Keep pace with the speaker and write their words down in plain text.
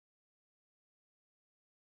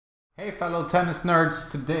Hey fellow tennis nerds,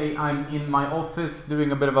 today I'm in my office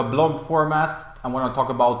doing a bit of a blog format. I want to talk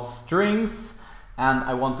about strings and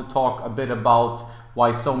I want to talk a bit about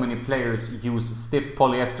why so many players use stiff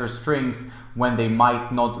polyester strings when they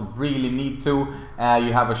might not really need to.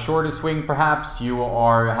 You have a shorter swing perhaps, you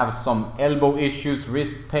have some elbow issues,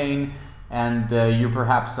 wrist pain, and you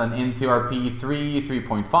perhaps an NTRP 3,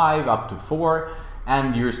 3.5 up to 4.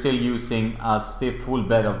 And you're still using a stiff full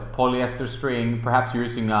bed of polyester string. Perhaps you're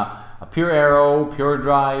using a Pure Aero, Pure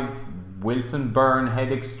Drive, Wilson Burn,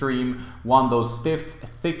 Head Extreme, one of those stiff,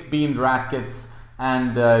 thick beamed rackets,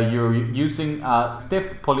 and you're using a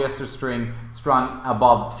stiff polyester string strung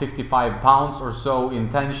above 55 pounds or so in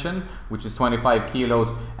tension, which is 25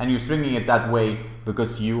 kilos, and you're stringing it that way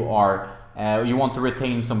because you want to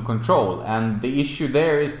retain some control. And the issue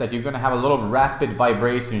there is that you're going to have a lot of rapid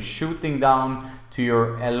vibration shooting down to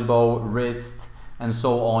your elbow, wrist, and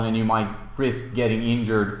so on, and you might risk getting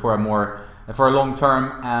injured for a long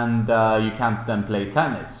term, and you can't then play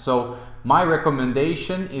tennis. So my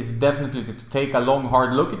recommendation is definitely to take a long,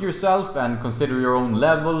 hard look at yourself and consider your own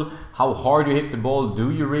level. How hard you hit the ball?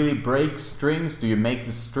 Do you really break strings? Do you make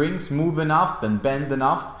the strings move enough and bend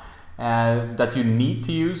enough that you need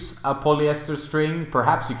to use a polyester string?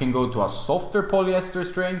 Perhaps you can go to a softer polyester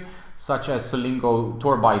string, such as Solingo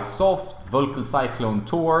Torbite Soft, Vulcan Cyclone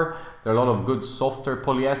Tour. There are a lot of good softer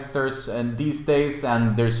polyesters and these days,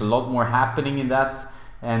 and there's a lot more happening in that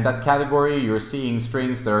category. You're seeing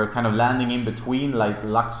strings that are kind of landing in between, like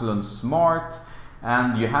Luxolon Smart,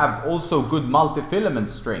 and you have also good multi-filament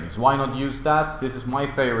strings. Why not use that? This is my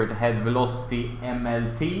favorite, Head Velocity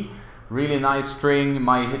MLT. Really nice string.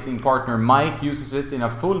 My hitting partner Mike uses it in a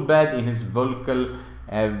full bed in his Vulcan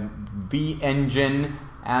V engine,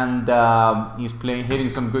 and he's hitting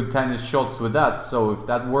some good tennis shots with that. So if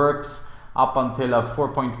that works up until a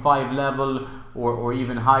 4.5 level or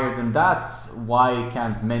even higher than that, why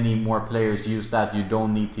can't many more players use that? You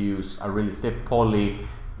don't need to use a really stiff poly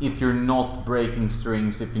if you're not breaking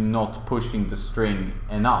strings, if you're not pushing the string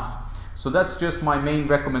enough. So that's just my main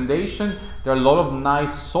recommendation. There are a lot of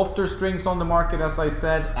nice softer strings on the market, as I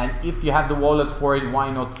said, and if you have the wallet for it,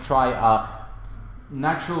 why not try a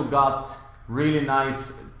Natural Gut? Really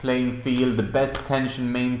nice playing feel, the best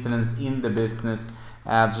tension maintenance in the business.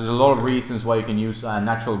 There's a lot of reasons why you can use a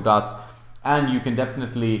Natural Gut, and you can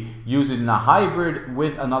definitely use it in a hybrid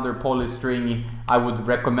with another poly string. I would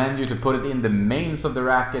recommend you to put it in the mains of the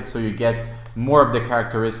racket so you get more of the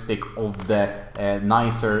characteristic of the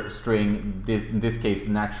nicer string, in this case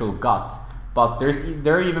Natural Gut. But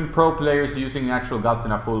there are even pro players using Natural Gut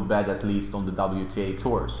in a full bed, at least on the WTA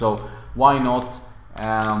Tour. So why not?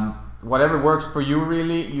 Whatever works for you,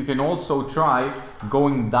 really. You can also try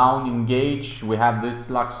going down in gauge. We have this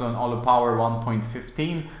Luxolon Olopower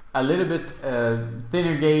 1.15. A little bit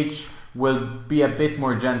thinner gauge will be a bit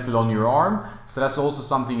more gentle on your arm. So that's also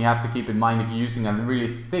something you have to keep in mind. If you're using a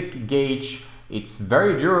really thick gauge, it's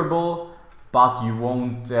very durable, but you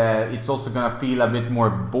won't, it's also gonna feel a bit more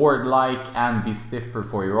board-like and be stiffer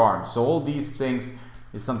for your arm. So all these things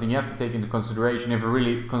is something you have to take into consideration if you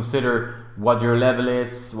really consider what your level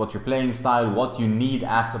is, what your playing style, what you need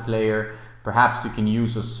as a player. Perhaps you can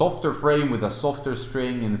use a softer frame with a softer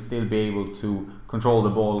string and still be able to control the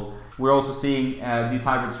ball. We're also seeing these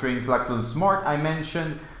hybrid strings, Luxolon Smart I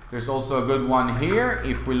mentioned. There's also a good one here.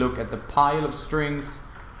 If we look at the pile of strings,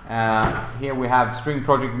 here we have String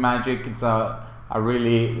Project Magic. It's a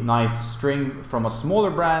really nice string from a smaller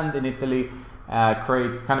brand in Italy.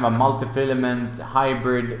 Creates kind of a multi-filament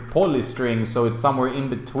hybrid poly string, so it's somewhere in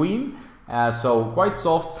between. So quite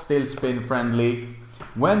soft, still spin friendly.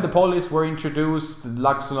 When the polys were introduced,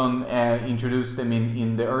 Luxolon introduced them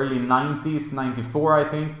in the early 90s, 94 I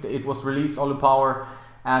think it was released, Olopower,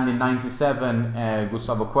 and in 97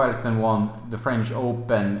 Gustavo Kuerten won the French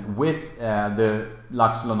Open with the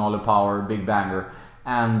Luxolon Olopower Big Banger,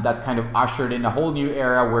 and that kind of ushered in a whole new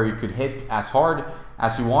era where you could hit as hard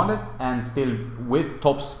as you wanted and still with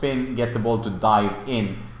top spin get the ball to dive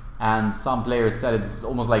in. And some players said it's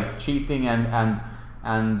almost like cheating, and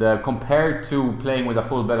compared to playing with a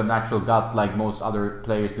full bed of Natural Gut like most other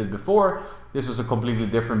players did before, this was a completely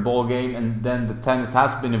different ball game. And then the tennis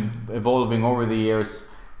has been evolving over the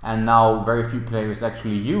years, and now very few players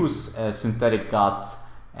actually use synthetic gut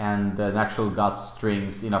and Natural Gut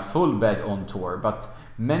strings in a full bed on tour. But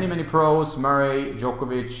many pros, Murray,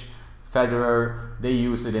 Djokovic, Federer, they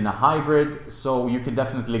use it in a hybrid, so you can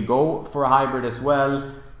definitely go for a hybrid as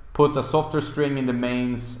well. Put a softer string in the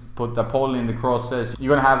mains, put a poly in the crosses.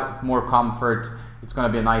 You're gonna have more comfort. It's gonna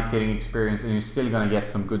be a nice hitting experience, and you're still gonna get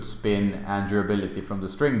some good spin and durability from the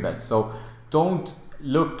string bed. So don't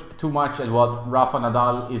look too much at what Rafa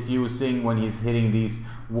Nadal is using when he's hitting these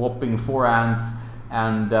whopping forehands,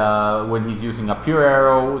 and when he's using a pure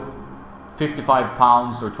aero, 55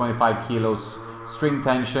 pounds or 25 kilos string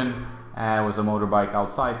tension, with a motorbike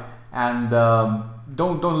outside. And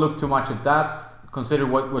don't look too much at that. Consider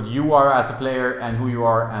what you are as a player and who you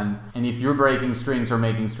are, and if you're breaking strings or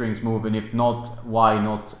making strings move, and if not, why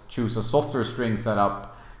not choose a softer string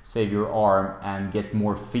setup, save your arm, and get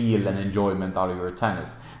more feel and enjoyment out of your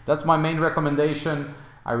tennis. That's my main recommendation.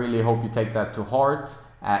 I really hope you take that to heart.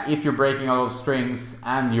 If you're breaking a lot of strings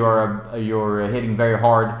and you're hitting very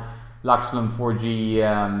hard, Luxilon 4G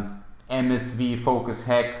MSV Focus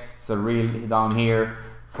Hex, it's a reel down here,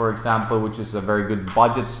 for example, which is a very good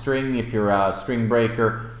budget string if you're a string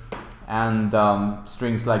breaker. And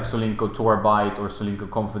strings like Solinco Tourbyte or Solinco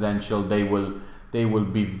Confidential, they will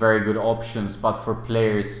be very good options. But for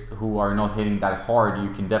players who are not hitting that hard,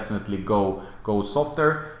 you can definitely go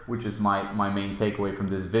softer, which is my main takeaway from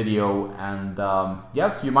this video. And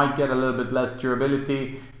yes, you might get a little bit less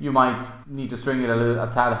durability, you might need to string it a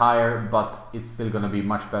tad higher, but it's still going to be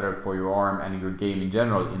much better for your arm and your game in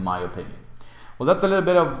general, in my opinion. Well, that's a little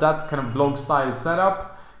bit of that kind of blog style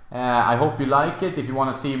setup. I hope you like it. If you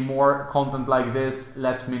want to see more content like this,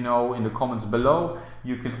 let me know in the comments below.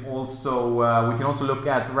 You can also we can also look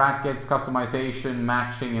at rackets, customization,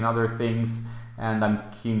 matching, and other things. And I'm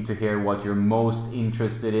keen to hear what you're most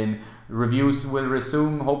interested in. Reviews will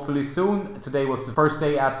resume hopefully soon. Today was the first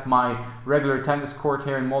day at my regular tennis court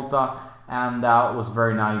here in Malta, and that was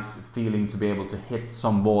very nice feeling to be able to hit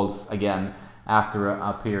some balls again after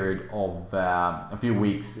a period of a few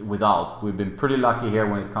weeks without. We've been pretty lucky here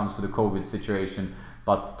when it comes to the COVID situation,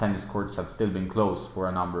 but tennis courts have still been closed for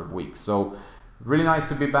a number of weeks. So really nice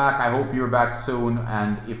to be back. I hope you're back soon,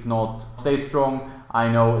 and if not, stay strong. I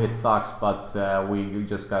know it sucks, but we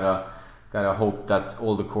just gotta hope that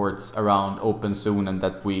all the courts around open soon and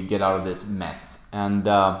that we get out of this mess. And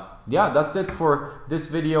yeah, that's it for this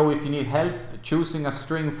video. If you need help choosing a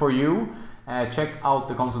string for you, check out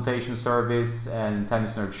the consultation service and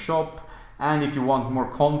Tennis Nerd shop. And if you want more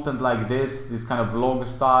content like this kind of vlog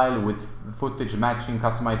style with footage matching,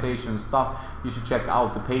 customization stuff, you should check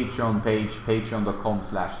out the Patreon page,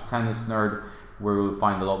 patreon.com/tennisnerd, where you'll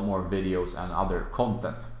find a lot more videos and other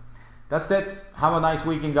content. That's it. Have a nice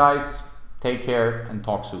weekend, guys. Take care and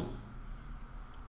talk soon.